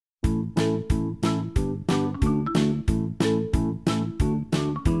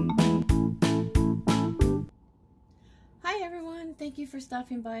everyone. Thank you for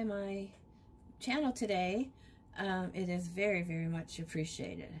stopping by my channel today. It is very, very much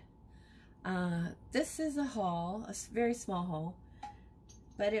appreciated. This is a haul, a very small haul,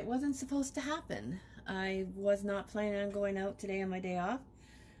 but it wasn't supposed to happen. I was not planning on going out today on my day off,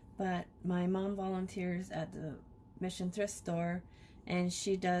 but my mom volunteers at the Mission Thrift store, and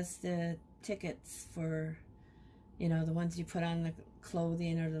she does the tickets for, you know, the ones you put on the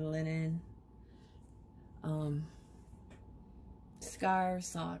clothing or the linen, scarves,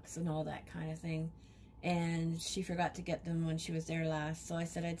 socks, and all that kind of thing. And she forgot to get them when she was there last, so I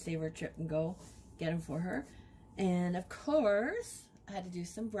said I'd save her a trip and go get them for her. And of course, I had to do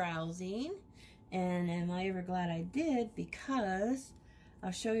some browsing, and am I ever glad I did, because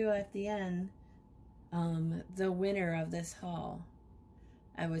I'll show you at the end the winner of this haul.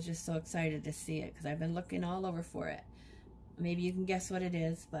 I was just so excited to see it because I've been looking all over for it. Maybe you can guess what it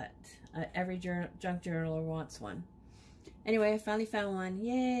is, but every junk journaler wants one. Anyway, I finally found one.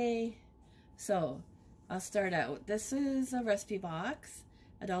 Yay! So, I'll start out. This is a recipe box,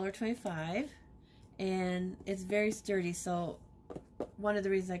 $1.25, and it's very sturdy. So, one of the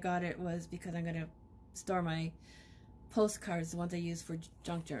reasons I got it was because I'm going to store my postcards, the ones I use for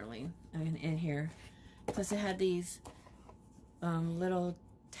junk journaling, in here. Plus, it had these little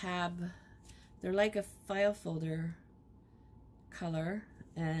tab. They're like a file folder color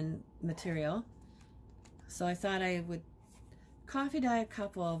and material. So I thought I would coffee dye a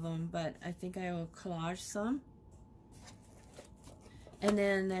couple of them, but I think I will collage some. And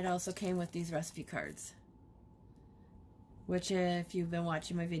then it also came with these recipe cards, which if you've been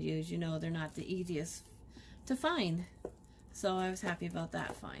watching my videos, you know they're not the easiest to find. So I was happy about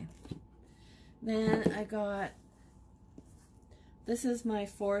that find. Then I got, this is my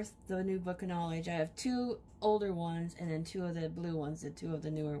fourth, the new book of knowledge. I have two older ones and then two of the blue ones and two of the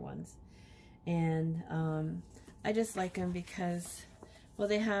newer ones. And I just like them because, well,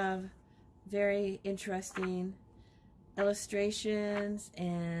 they have very interesting illustrations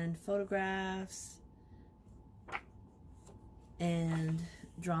and photographs and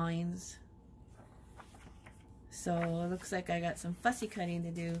drawings. So it looks like I got some fussy cutting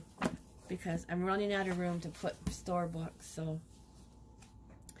to do because I'm running out of room to store books. So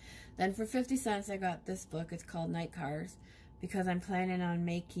then for 50 cents I got this book. It's called Night Cars, because I'm planning on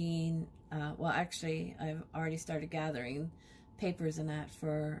making, well, actually I've already started gathering papers and that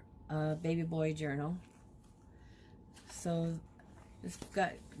for a baby boy journal. So it's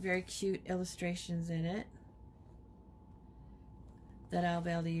got very cute illustrations in it that I'll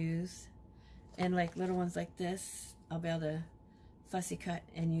be able to use. And like little ones like this, I'll be able to fussy cut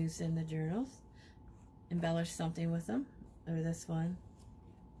and use in the journals. Embellish something with them. Or this one.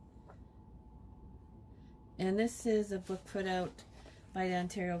 And this is a book put out by the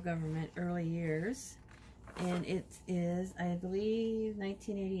Ontario government, early years. And it is, I believe,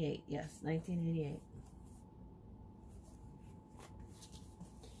 1988. Yes, 1988.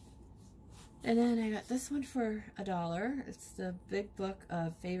 And then I got this one for $1. It's the big book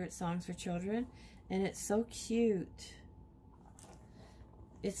of favorite songs for children. And it's so cute.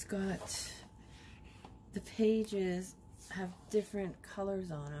 It's got, the pages have different colors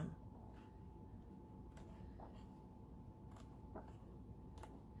on them.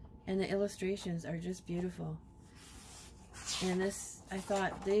 And the illustrations are just beautiful. And this, I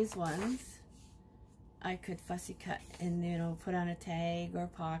thought these ones I could fussy cut and, you know, put on a tag or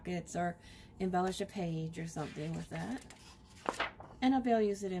pockets or embellish a page or something with that. And I'll be able to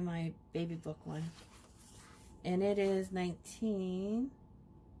use it in my baby book one. And it is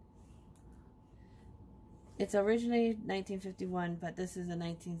it's originally 1951, but this is a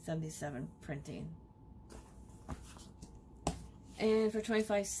 1977 printing. And for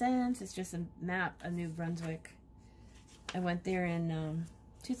 25 cents, it's just a map of New Brunswick. I went there in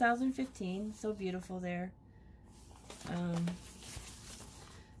 2015. So beautiful there.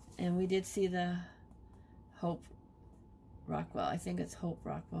 And we did see the Hope Rockwell. I think it's Hope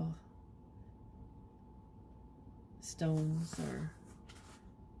Rockwell stones, or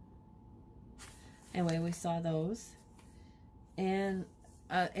anyway, we saw those. And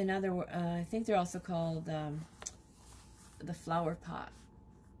I think they're also called the flower pot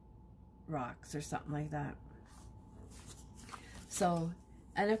rocks or something like that. So,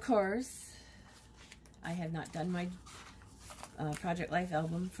 and of course, I have not done my Project Life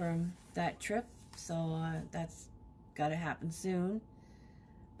album from that trip, so that's got to happen soon.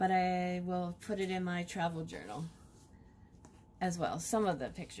 But I will put it in my travel journal as well. Some of the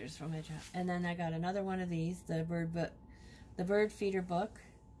pictures from my travel. And then I got another one of these, the bird feeder book.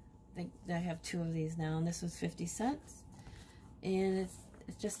 I think I have two of these now, and this was 50 cents. And it's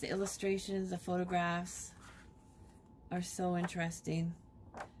just the illustrations, the photographs, are so interesting.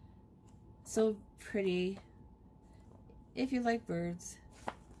 So pretty. If you like birds.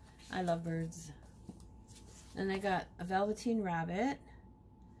 I love birds. And I got a velveteen rabbit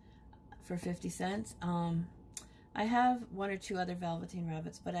for 50 cents. I have one or two other velveteen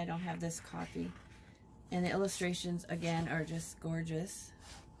rabbits, but I don't have this copy. And the illustrations, again, are just gorgeous.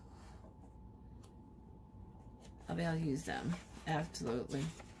 I'll be able to use them. Absolutely.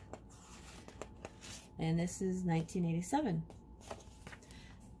 And this is 1987.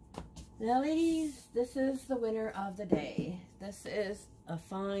 Now, ladies, this is the winner of the day. This is a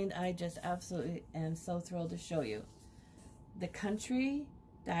find I just absolutely am so thrilled to show you. The Country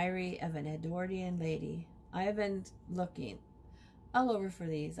Diary of an Edwardian Lady. I have been looking all over for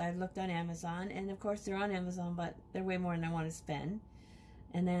these. I've looked on Amazon, and of course they're on Amazon, but they're way more than I want to spend.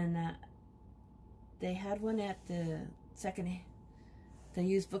 And then they had one at the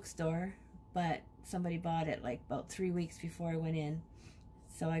used bookstore, but somebody bought it like about 3 weeks before I went in.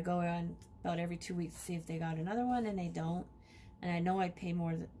 So I go around about every 2 weeks to see if they got another one, and they don't. And I know I'd pay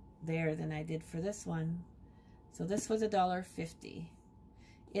more there than I did for this one. So this was $1.50.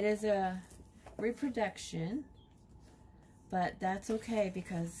 It is a reproduction, but that's okay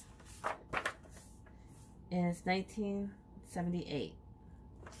because it's 1978.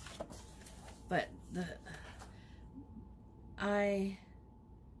 But I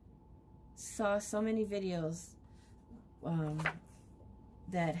saw so many videos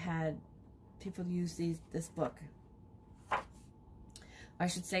that had people use this book. I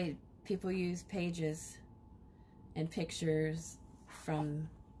should say people use pages and pictures from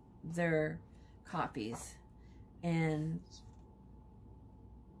their copies, and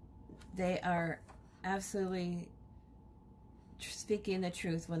they are absolutely speaking the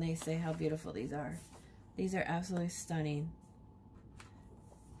truth when they say how beautiful these are. These are absolutely stunning,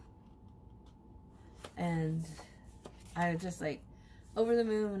 and I was just like over the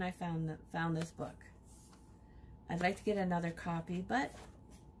moon when I found this book. I'd like to get another copy, but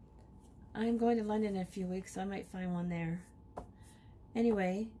I'm going to London in a few weeks, so I might find one there.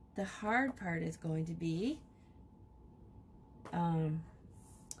 Anyway, the hard part is going to be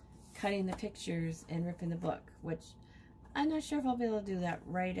cutting the pictures and ripping the book, which I'm not sure if I'll be able to do that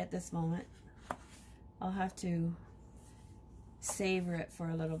right at this moment. I'll have to savor it for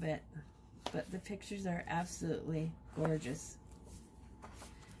a little bit, but the pictures are absolutely gorgeous.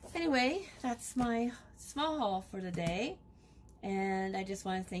 Anyway, that's my small haul for the day, and I just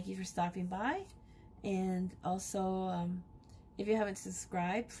want to thank you for stopping by. And also, if you haven't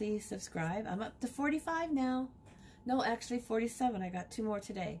subscribed, please subscribe. I'm up to 45 now. No, actually 47. I got 2 more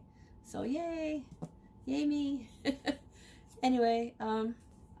today. So yay. Yay me. Anyway,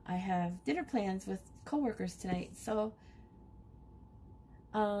 I have dinner plans with coworkers tonight. So,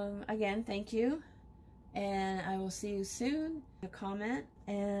 again, thank you. And I will see you soon. Comment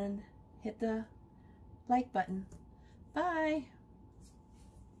and hit the like button. Bye.